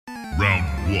Round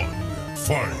 1.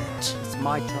 Fight. It's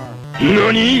my turn.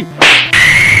 NANI?!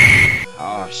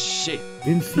 Oh shit.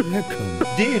 Didn't see that coming.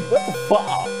 Dude, what the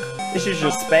fuck? This is your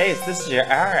space, this is your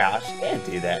area. She can't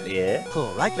do that, yeah?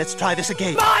 Alright, let's try this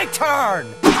again. My turn!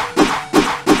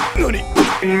 NANI?!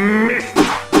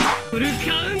 Please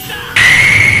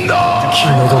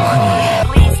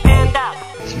stand up.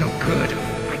 It's no good.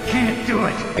 I can't do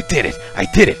it. I did it! I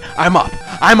did it! I'm up!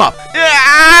 I'm up!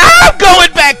 I'm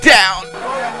going back down!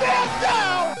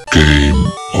 Game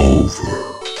over.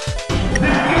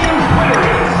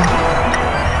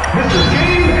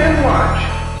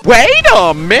 Wait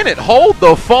a minute, hold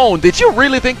the phone. Did you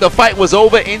really think the fight was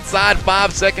over inside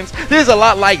 5 seconds? This is a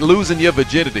lot like losing your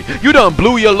virginity. You done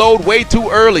blew your load way too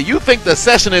early. You think the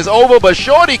session is over, but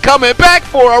shorty coming back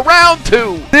for a round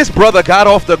 2. This brother got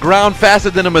off the ground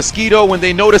faster than a mosquito when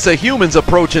they notice a human's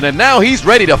approaching, and now he's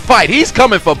ready to fight. He's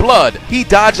coming for blood. He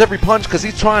dodged every punch because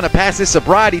he's trying to pass his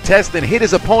sobriety test and hit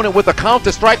his opponent with a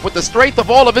counter strike with the strength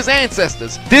of all of his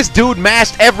ancestors. This dude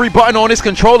mashed every button on his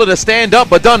controller to stand up,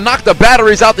 but done knocked the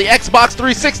batteries out the Xbox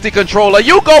 360 controller.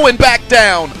 You going back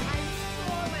down.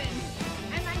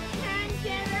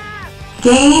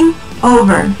 Game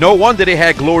over. No wonder they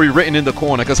had glory written in the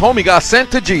corner, cause homie got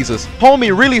sent to Jesus.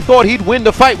 Homie really thought he'd win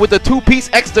the fight with the 2-piece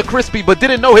extra crispy, but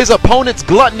didn't know his opponent's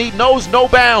gluttony knows no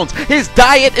bounds. His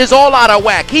diet is all out of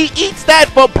whack. He eats that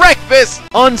for breakfast.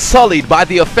 Unsullied by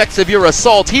the effects of your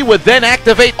assault, he would then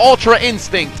activate Ultra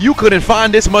Instinct. You couldn't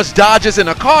find this much dodges in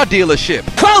a car dealership.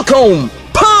 Falcon!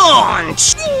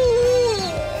 Punch!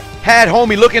 Had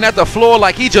homie looking at the floor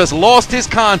like he just lost his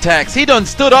contacts. He done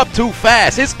stood up too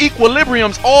fast. His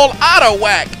equilibrium's all out of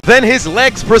whack. Then his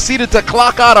legs proceeded to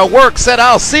clock out of work, said,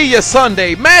 "I'll see you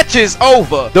Sunday." Match is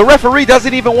over. The referee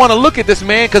doesn't even want to look at this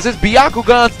man because his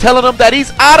Byakugan's telling him that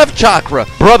he's out of chakra.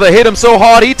 Brother hit him so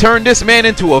hard he turned this man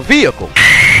into a vehicle.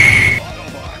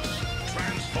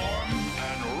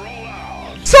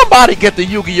 Somebody get the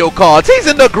Yu-Gi-Oh cards. He's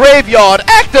in the graveyard.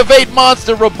 Activate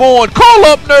Monster Reborn. Call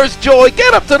up Nurse Joy.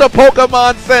 Get him to the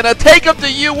Pokemon Center. Take him to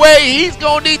UA. He's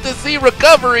gonna need to see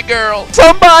Recovery Girl.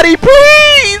 Somebody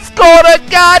please call the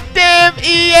goddamn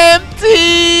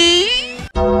EMT.